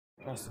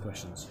Ask the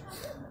questions.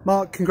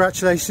 Mark,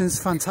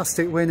 congratulations!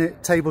 Fantastic win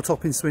at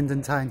tabletop in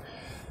Swindon Town.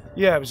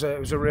 Yeah, it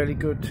was a really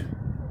good,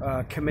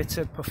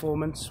 committed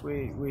performance.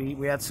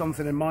 We had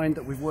something in mind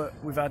that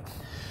we've had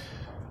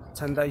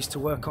 10 days to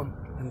work on,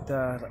 and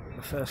the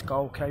first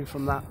goal came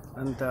from that.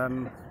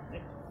 And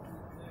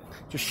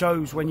just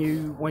shows when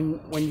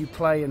you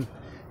play and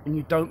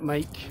you don't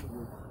make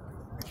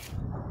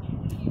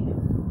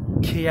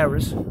key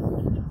errors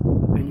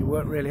and you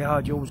work really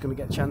hard, you're always going to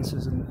get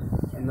chances.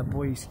 And the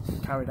boys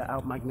carried it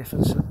out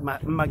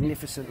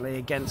magnificently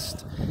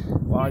against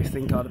what I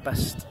think are the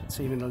best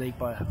team in the league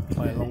by a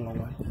long, long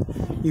way.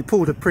 You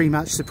pulled a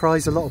pre-match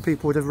surprise. A lot of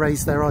people would have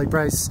raised their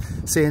eyebrows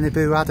seeing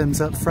Ibu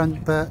Adams up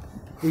front, but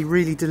he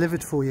really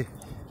delivered for you.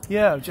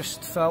 Yeah, I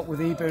just felt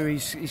with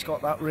Ibu, he's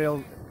got that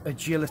real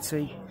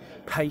agility,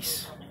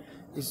 pace.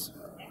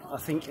 I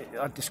think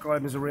I'd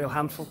describe him as a real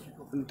handful,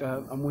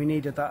 and we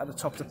needed that at the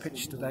top of the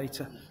pitch today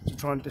to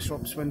try and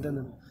disrupt Swindon.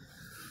 And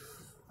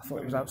I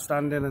thought it was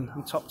outstanding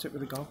and topped it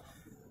with a goal.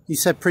 You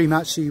said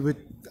pre-match you would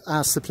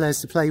ask the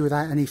players to play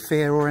without any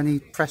fear or any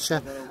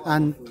pressure,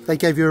 and they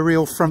gave you a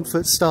real front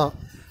foot start.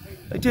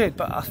 They did,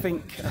 but I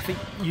think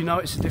you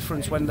notice a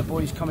difference when the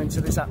boys come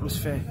into this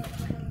atmosphere,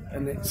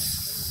 and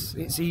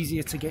it's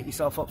easier to get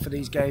yourself up for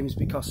these games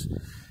because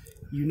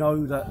you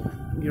know that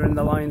you're in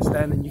the Lions'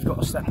 den and you've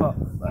got to step up.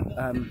 But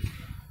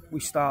we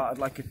started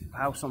like a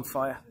house on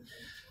fire.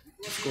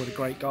 Scored a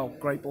great goal,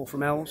 great ball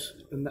from Els,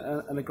 and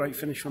a great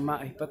finish from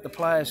Matty. But the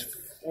players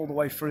all the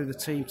way through the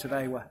team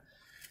today were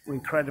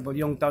incredible.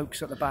 Young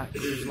Dokes at the back,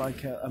 it was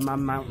like a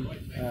man mountain.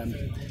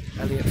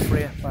 Elliot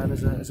Freer playing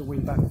as a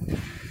wing back.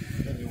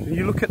 When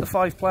you look at the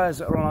 5 players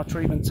that are on our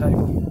treatment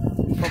table,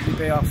 probably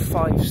be our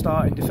 5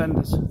 starting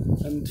defenders.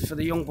 And for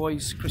the young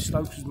boys, Chris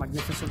Stokes was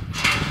magnificent.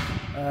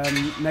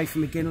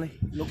 Nathan McGinley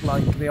looked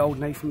like the old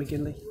Nathan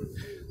McGinley.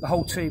 The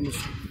whole team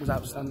was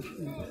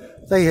outstanding.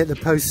 They hit the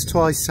post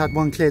twice, had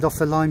one cleared off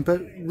the line,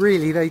 but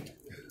really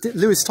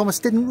Lewis Thomas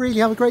didn't really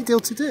have a great deal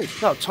to do.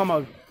 No,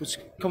 Tomo was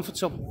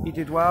comfortable. He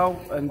did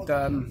well. And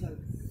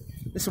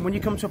listen, when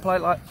you come to a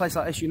place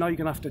like this, you know you're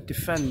going to have to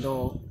defend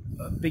or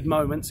big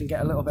moments and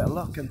get a little bit of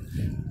luck.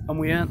 And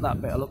we earned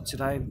that bit of luck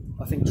today.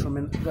 I think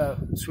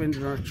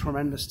Swindon are a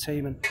tremendous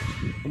team and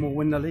we'll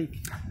win the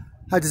league.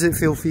 How does it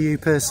feel for you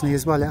personally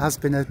as well? It has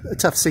been a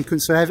tough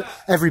sequence for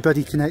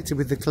everybody connected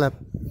with the club.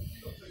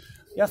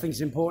 Yeah, I think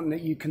it's important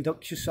that you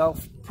conduct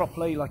yourself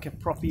properly, like a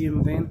proper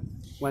human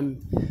being,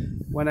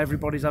 when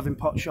everybody's having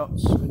pot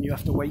shots and you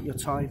have to wait your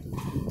time.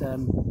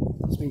 And,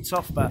 it's been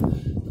tough, but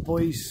the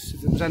boys,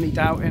 if there was any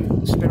doubt in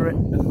the spirit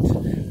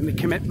and the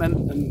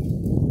commitment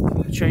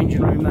and the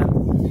changing room, then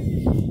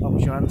that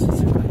was your answer to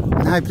it.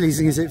 And how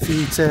pleasing is it for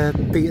you to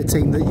beat a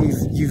team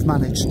that you've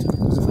managed? It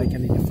doesn't make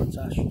any difference,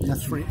 Ash.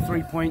 That's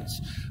 3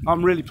 points.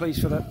 I'm really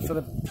pleased for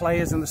the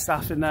players and the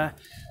staff in there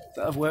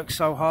that have worked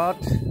so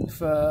hard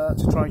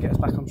to try and get us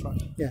back on track.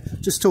 Yeah,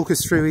 just talk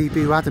us through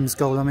Ibu Adams'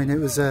 goal. I mean, it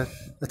was a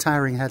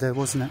towering header,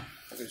 wasn't it?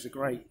 It was a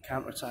great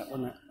counter-attack,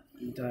 wasn't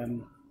it?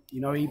 And you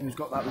know, Ibu's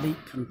got that leap,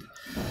 and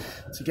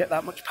to get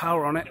that much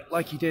power on it,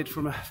 like he did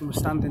from a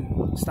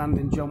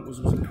standing jump, was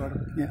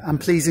incredible. Yeah, and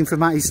pleasing for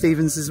Matty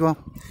Stevens as well.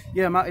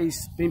 Yeah,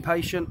 Matty's been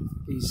patient.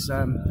 He's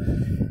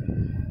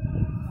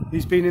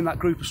been in that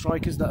group of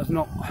strikers that have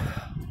not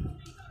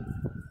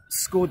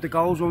scored the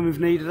goals when we've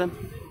needed them.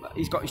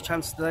 He's got his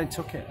chance today and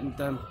took it, and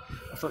I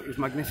thought he was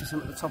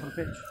magnificent at the top of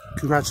the pitch.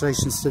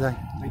 Congratulations today.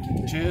 Thank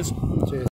you. Cheers. Cheers.